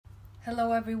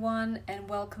Hello everyone and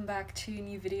welcome back to a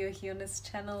new video here on this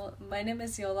channel. My name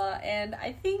is Jola and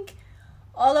I think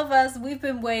all of us, we've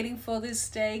been waiting for this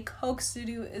day. Coke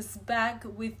Studio is back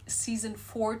with season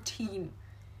 14.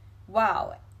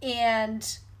 Wow.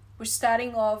 And we're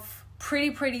starting off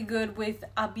pretty good with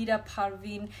Abida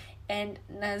Parveen and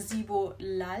Naseebo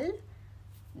Lal.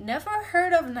 Never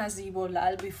heard of Naseebo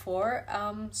Lal before,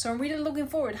 so I'm really looking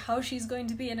forward how she's going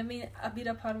to be. And I mean,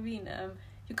 Abida Parveen,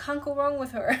 you can't go wrong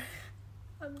with her.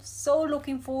 I'm so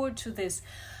looking forward to this,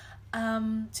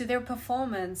 to their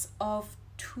performance of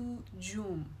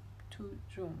Jhoom.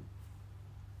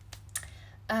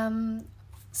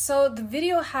 So the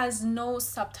video has no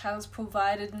subtitles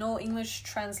provided, no English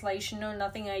translation, no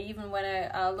nothing. When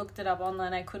I looked it up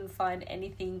online, I couldn't find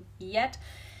anything yet.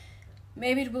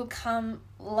 Maybe it will come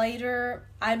later.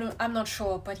 I'm not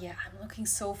sure, but yeah, I'm looking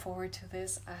so forward to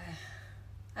this.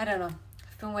 I don't know.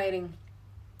 I've been waiting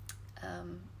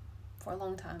for a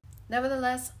long time.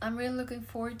 Nevertheless, I'm really looking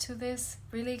forward to this.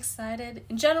 Really excited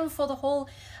in general for the whole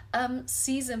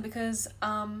season because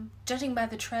judging by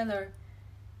the trailer,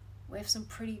 we have some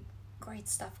pretty great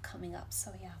stuff coming up.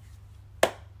 So yeah,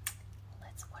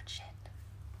 let's watch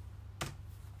it.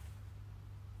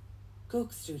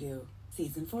 Coke Studio,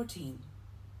 Season 14.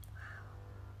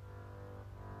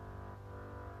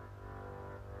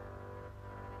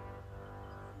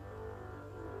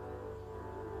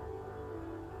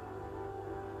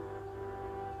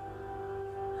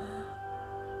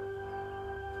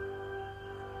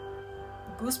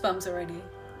 Goosebumps already.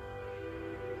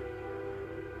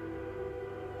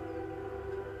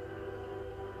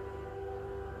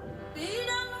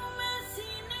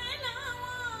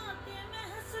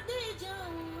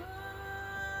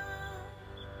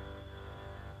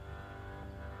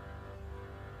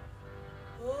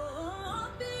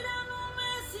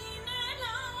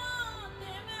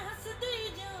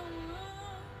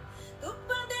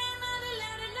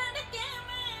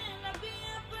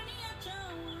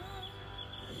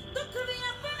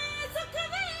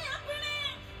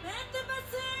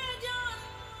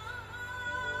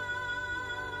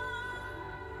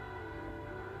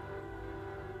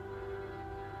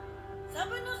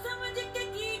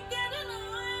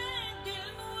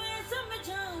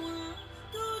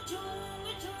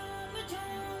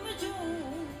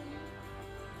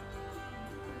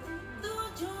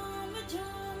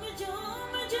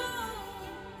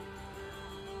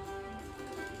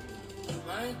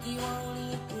 दीवानी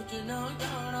कुछ ना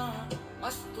जाना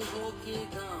मस्त होके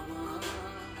गावा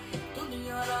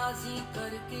दुनिया राजी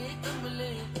करके कमले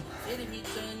फिर भी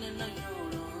चैन नहीं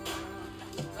होना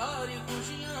सारी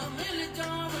खुशियां मिल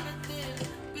जावन ते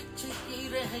पीछे की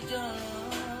रह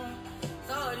जाना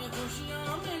सारी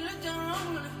खुशियां मिल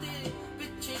जावन ते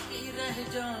पीछे की रह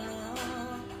जाना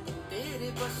तेरे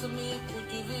बस में कुछ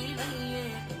भी नहीं है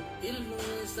दिल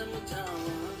में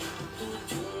समझावा तू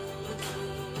झूम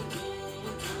झूम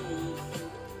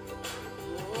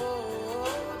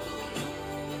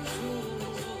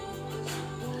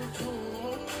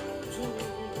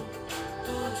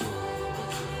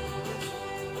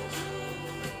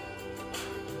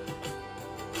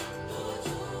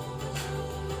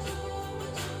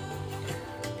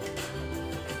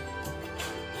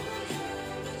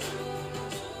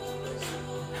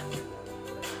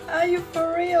Are you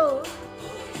for real?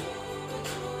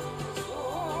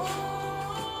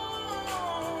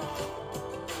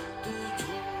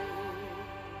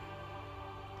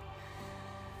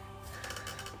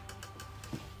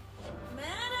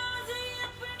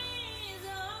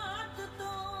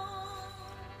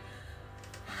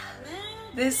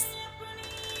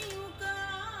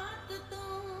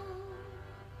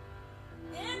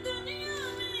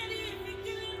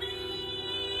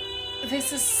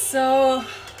 This is so...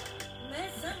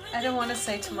 I don't want to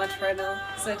say too much right now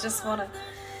because I just want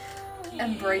to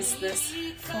embrace this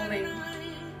fully.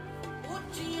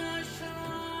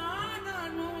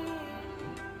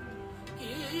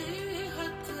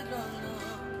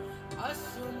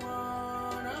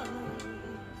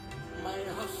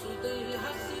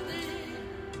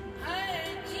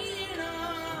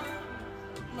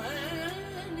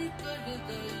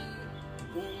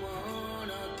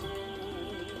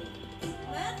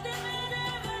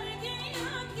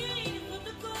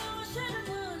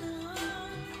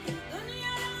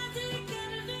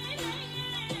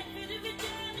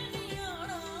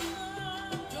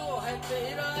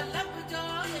 तेरा लब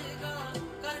जाएगा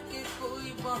करके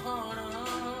कोई बहाना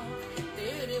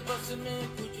तेरे बस में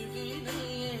कुछ भी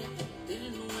नहीं है दिल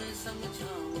में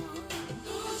समझावा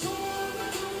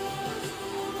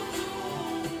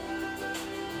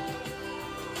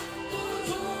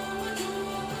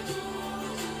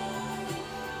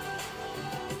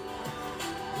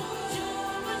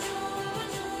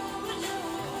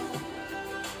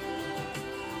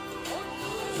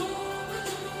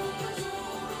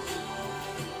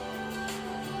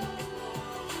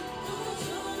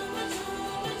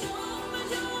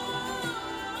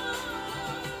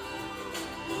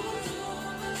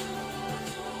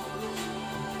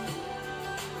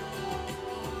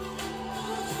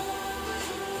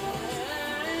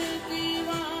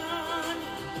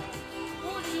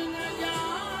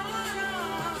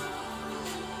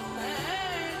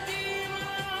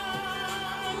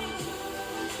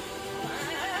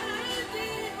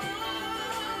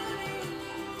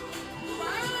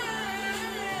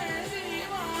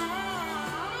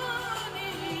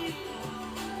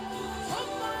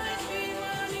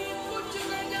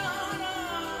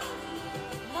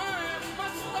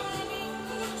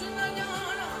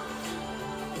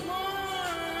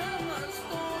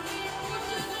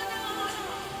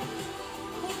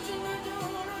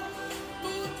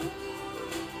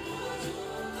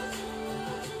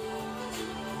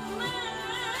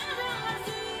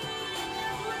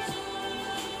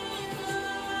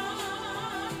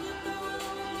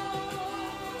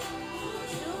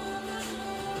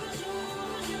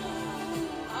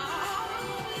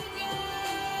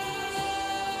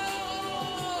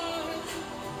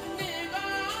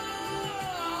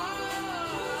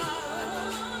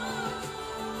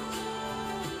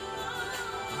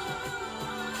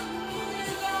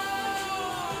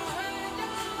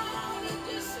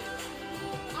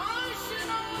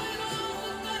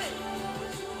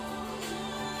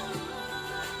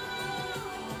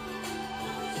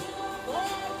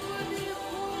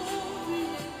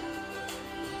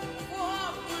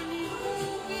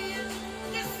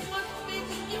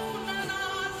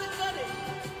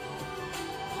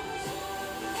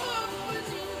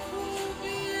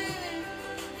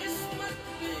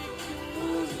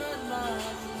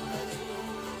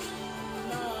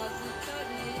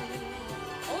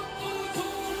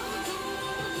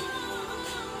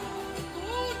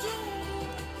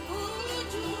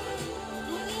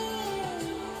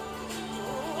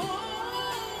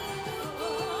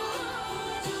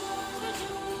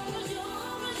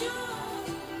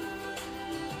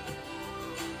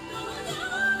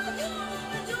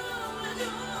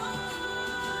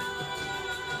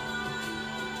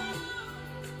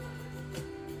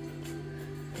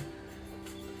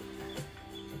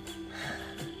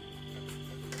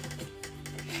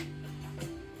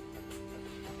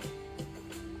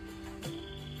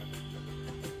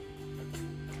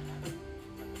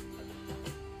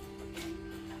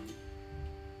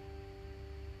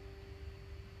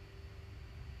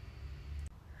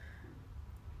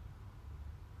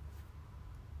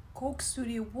Coke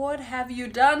Studio, what have you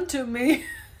done to me?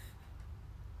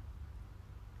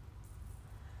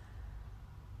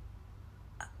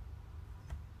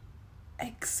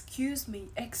 Excuse me.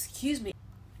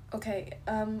 Okay,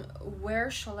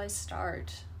 where shall I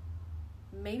start?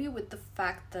 Maybe with the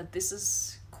fact that this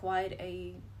is quite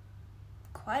an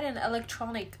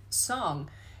electronic song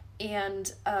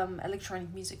and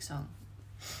electronic music song.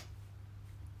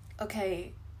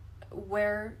 Okay,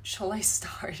 where shall I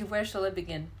start? Where shall I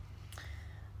begin?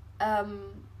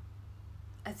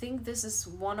 I think this is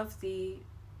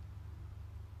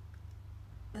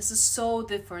so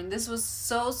different. This was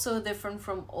so different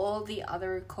from all the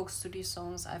other Coke Studio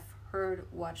songs I've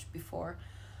watched before.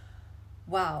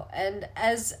 Wow. And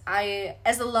as a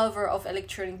lover of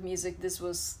electronic music, this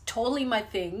was totally my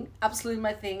thing, absolutely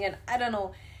my thing. And I don't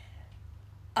know,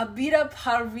 Abida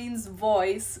Parveen's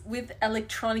voice with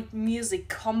electronic music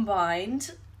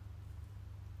combined,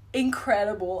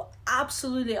 incredible,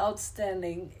 absolutely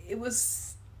outstanding. It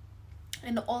was,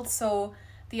 and also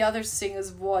the other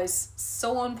singer's voice,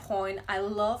 so on point. I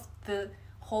loved the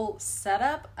whole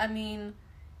setup. I mean,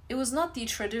 it was not the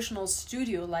traditional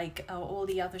studio like all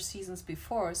the other seasons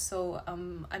before. So,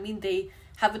 I mean, they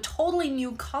have a totally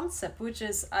new concept, which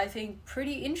is, I think,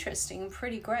 pretty interesting,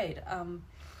 pretty great,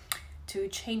 to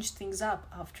change things up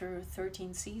after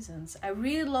 13 seasons. I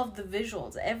really love the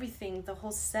visuals, everything, the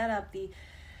whole setup,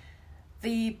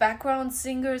 the background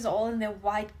singers all in their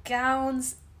white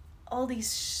gowns, all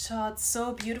these shots,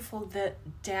 so beautiful. The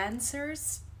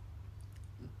dancers,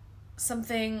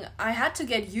 something I had to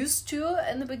get used to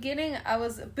in the beginning. I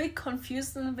was a bit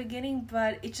confused in the beginning,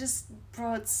 but it just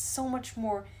brought so much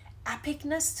more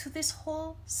epicness to this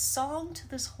whole song, to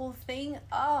this whole thing.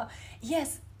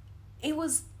 Yes, it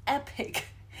was epic.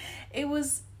 It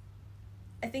was,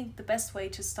 I think, the best way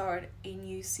to start a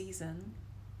new season.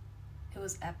 It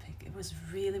was epic. It was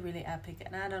really epic.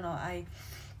 And I don't know, I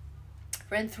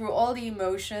ran through all the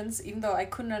emotions, even though I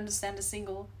couldn't understand a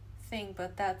single thing.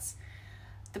 But that's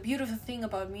the beautiful thing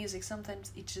about music.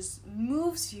 Sometimes it just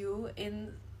moves you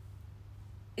in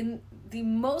the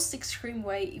most extreme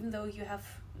way, even though you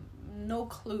have no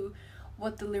clue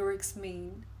what the lyrics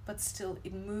mean, but still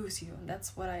it moves you. And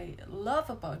that's what I love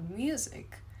about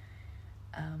music.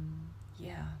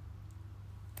 Yeah.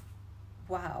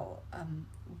 Wow.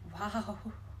 Wow.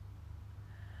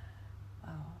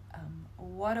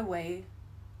 What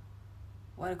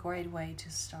a great way to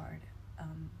start.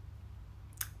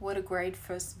 What a great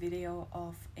first video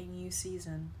of a new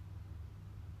season.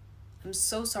 I'm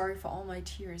so sorry for all my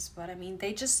tears, but I mean,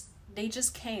 they just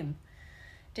came.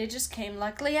 They just came.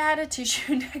 Luckily I had a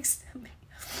tissue next to me.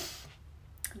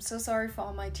 I'm so sorry for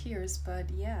all my tears, but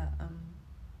yeah,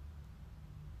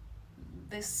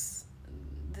 this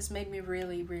made me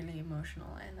really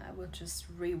emotional, and I will just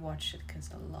rewatch it because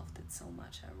I loved it so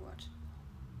much. I watched.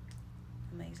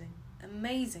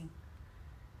 Amazing.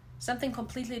 Something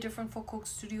completely different for Coke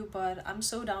Studio, but I'm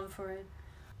so down for it.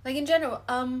 Like, in general,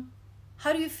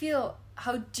 how do you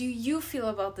feel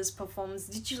about this performance?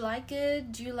 Did you like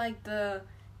it? Do you like the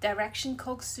direction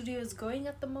Coke Studio is going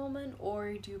at the moment,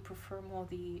 or do you prefer more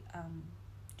the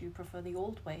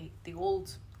old way, the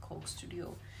old Coke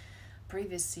Studio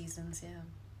previous seasons? Yeah.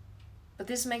 But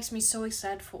this makes me so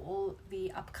excited for all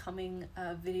the upcoming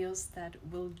videos that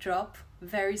will drop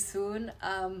very soon.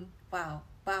 Wow.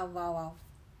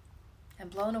 I'm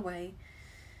blown away.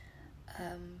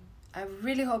 I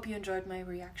really hope you enjoyed my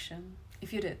reaction.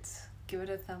 If you did, give it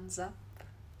a thumbs up.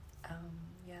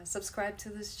 Yeah, subscribe to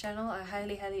this channel. I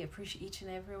highly appreciate each and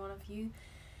every one of you.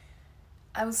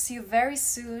 I will see you very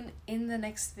soon in the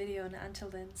next video, and until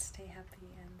then, stay happy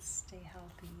and stay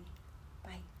healthy.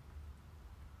 Bye.